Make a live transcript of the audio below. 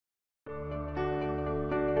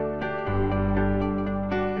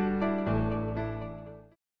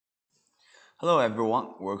Hello everyone,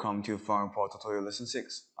 welcome to FineReport tutorial lesson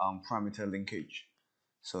 6 on parameter linkage.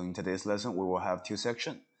 So in today's lesson we will have two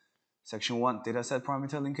sections. Section 1 dataset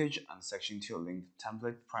parameter linkage and section 2 linked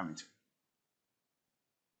template parameter.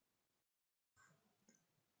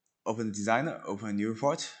 Open the designer, open a new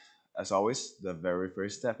report. As always, the very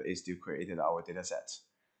first step is to create our dataset.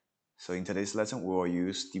 So in today's lesson we will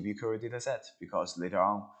use dbQuery dataset because later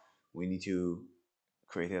on we need to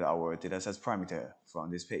create our dataset parameter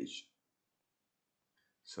from this page.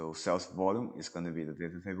 So sales volume is going to be the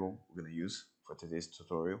data table we're going to use for today's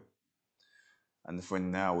tutorial. And for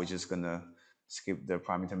now, we're just going to skip the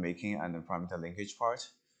parameter making and the parameter linkage part.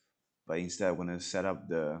 But instead, we're going to set up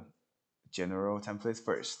the general template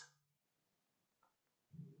first.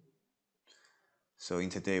 So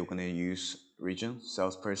in today, we're going to use region,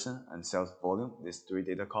 salesperson, and sales volume, these three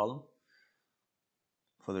data columns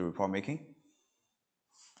for the report making.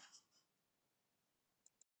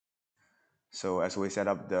 So as we set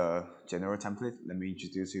up the general template, let me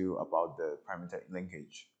introduce you about the parameter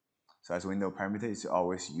linkage. So as we know, parameter is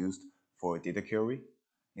always used for data query.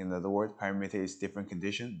 In other words, parameter is different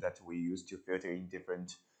condition that we use to filter in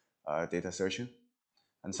different data searching.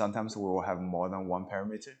 And sometimes we will have more than one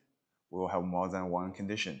parameter. We will have more than one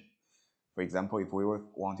condition. For example, if we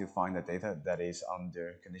want to find the data that is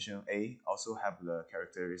under condition A, also have the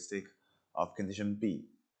characteristic of condition B.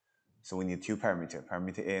 So we need two parameters,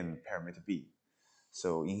 parameter A and parameter B.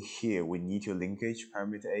 So in here, we need to linkage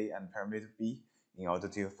parameter A and parameter B in order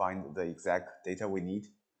to find the exact data we need.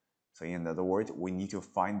 So in other words, we need to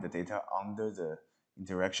find the data under the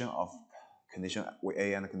interaction of condition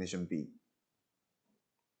A and condition B.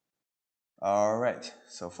 Alright,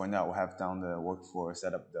 so for now we have done the work for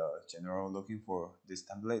set up the general looking for this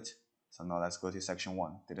template. So now let's go to section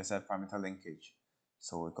 1, dataset parameter linkage.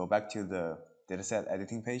 So we go back to the dataset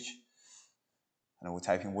editing page and we'll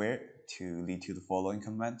type in where to lead to the following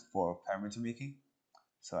command for parameter making.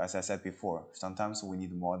 So as I said before, sometimes we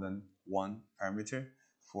need more than one parameter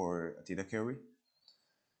for data query.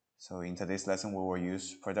 So in today's lesson, we will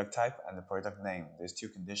use product type and the product name, these two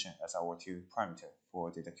conditions as our two parameters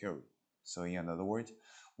for data query. So in other words,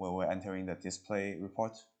 when we're entering the display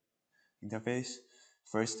report interface,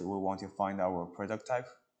 first we want to find our product type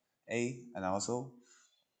A, and also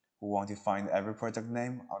we want to find every product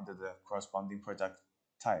name under the corresponding product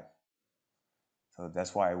type. So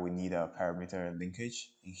that's why we need a parameter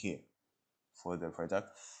linkage in here for the product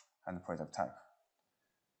and the product type.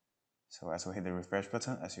 So as we hit the refresh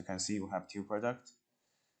button, as you can see, we have two product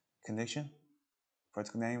condition,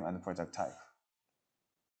 product name and product type.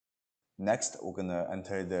 Next, we're gonna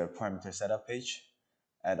enter the parameter setup page,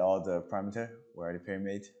 add all the parameter we already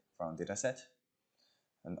pre-made from dataset,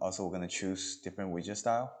 and also we're gonna choose different widget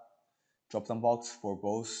style, drop-down box for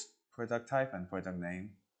both product type and product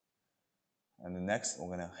name. And then next,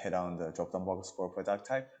 we're gonna hit on the drop-down box for product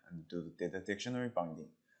type and do the data dictionary binding.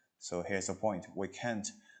 So here's the point: we can't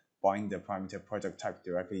bind the parameter product type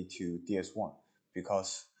directly to DS1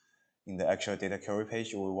 because in the actual data query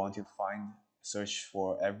page, we want to search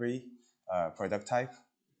for every product type,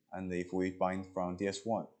 and if we bind from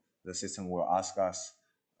DS1, the system will ask us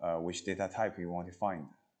which data type we want to find.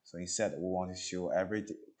 So instead, we want to show every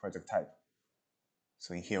product type.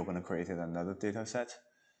 So in here, we're going to create another data set.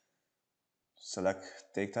 Select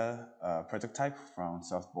data product type from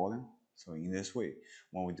sales volume. So in this way,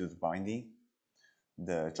 when we do the binding,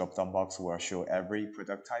 the drop-down box will show every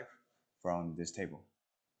product type from this table.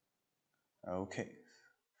 Okay,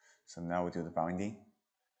 so now we do the binding.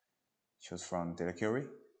 Choose from data query,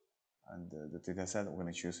 and the data set we're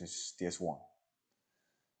going to choose is DS1.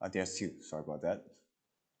 DS2, sorry about that.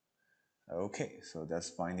 Okay, so that's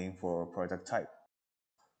binding for product type.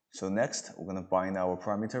 So next, we're going to bind our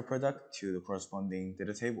parameter product to the corresponding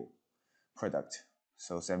data table, product.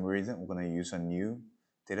 So same reason, we're going to use a new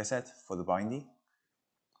data set for the binding.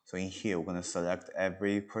 So in here, we're going to select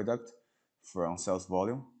every product from sales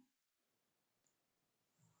volume.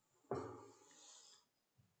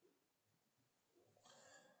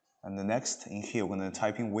 And the next, in here, we're going to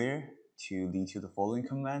type in where to lead to the following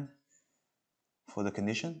command for the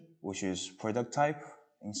condition, which is product type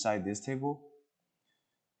inside this table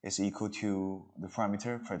is equal to the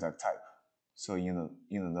parameter product type. So in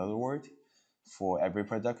another word, for every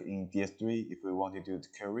product in DS3, if we want to do the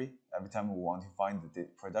query, every time we want to find the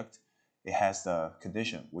product, it has the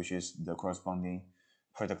condition, which is the corresponding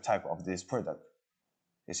product type of this product,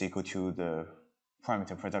 is equal to the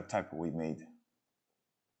parameter product type we made.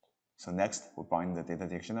 So next, we bind the data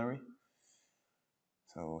dictionary.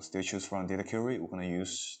 So still choose from data query, we're going to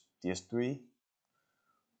use DS3.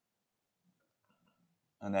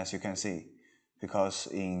 And as you can see, because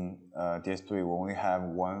in DS3 we only have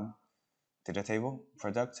one data table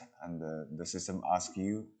product, and the system asks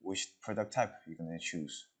you which product type you're going to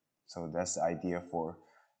choose. So that's the idea for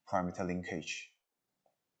parameter linkage.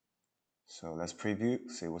 So let's preview,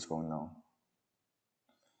 see what's going on.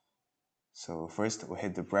 So first we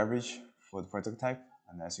hit the beverage for the product type,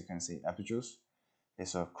 and as you can see, apple juice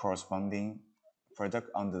is a corresponding product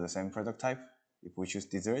under the same product type. If we choose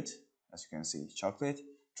dessert, as you can see, chocolate,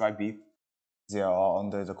 dry beef, they are all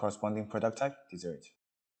under the corresponding product type, dessert.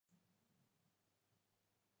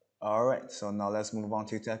 Alright, so now let's move on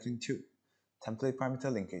to technique 2, template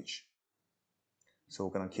parameter linkage. So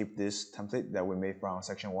we're going to keep this template that we made from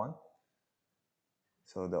section 1.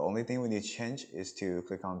 So the only thing we need to change is to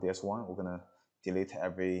click on DS1. We're going to delete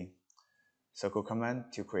every circle command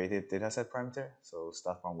to create a dataset parameter. So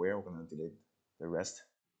start from where, we're going to delete the rest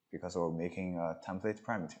because we're making a template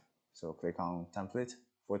parameter. So click on template,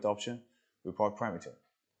 fourth option, report parameter.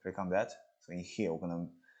 Click on that. So in here, we're going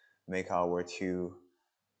to make our two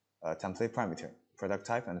template parameter, product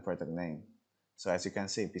type and product name. So as you can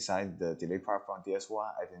see, beside the delete part from DS1,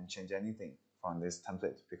 I didn't change anything from this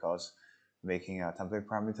template because making a template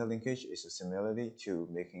parameter linkage is a similarity to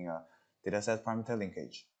making a dataset parameter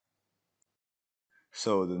linkage.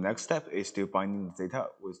 So the next step is to binding the data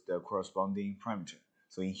with the corresponding parameter.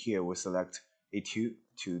 So in here, we select A2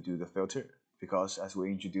 to do the filter because as we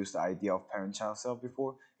introduced the idea of parent-child cell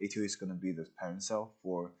before, A2 is going to be the parent cell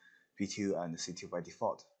for B2 and C2 by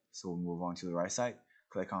default. So we'll move on to the right side,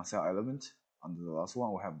 click on cell element. Under the last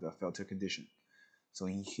one, we have the filter condition. So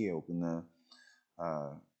in here, we're going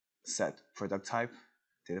to set product type,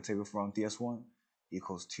 data table from DS1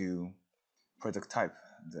 equals to product type,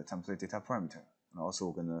 the template data parameter. And also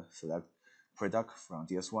we're going to select product from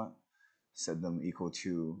DS1, set them equal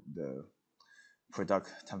to the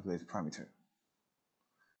product template parameter.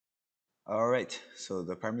 Alright, so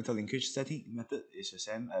the parameter linkage setting method is the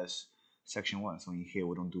same as section 1. So in here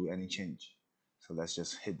we don't do any change. So let's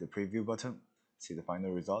just hit the preview button, see the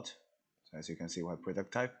final result. So as you can see, we have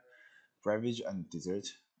product type, beverage and dessert,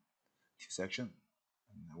 two sections.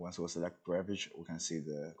 And once we select beverage, we can see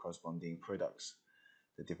the corresponding products,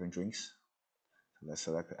 the different drinks. So let's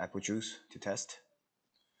select apple juice to test.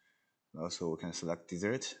 And also we can select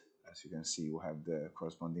dessert. As you can see, we have the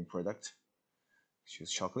corresponding product.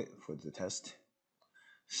 Choose chocolate for the test.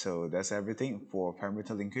 So that's everything for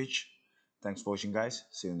parameter linkage. Thanks for watching, guys.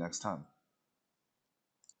 See you next time.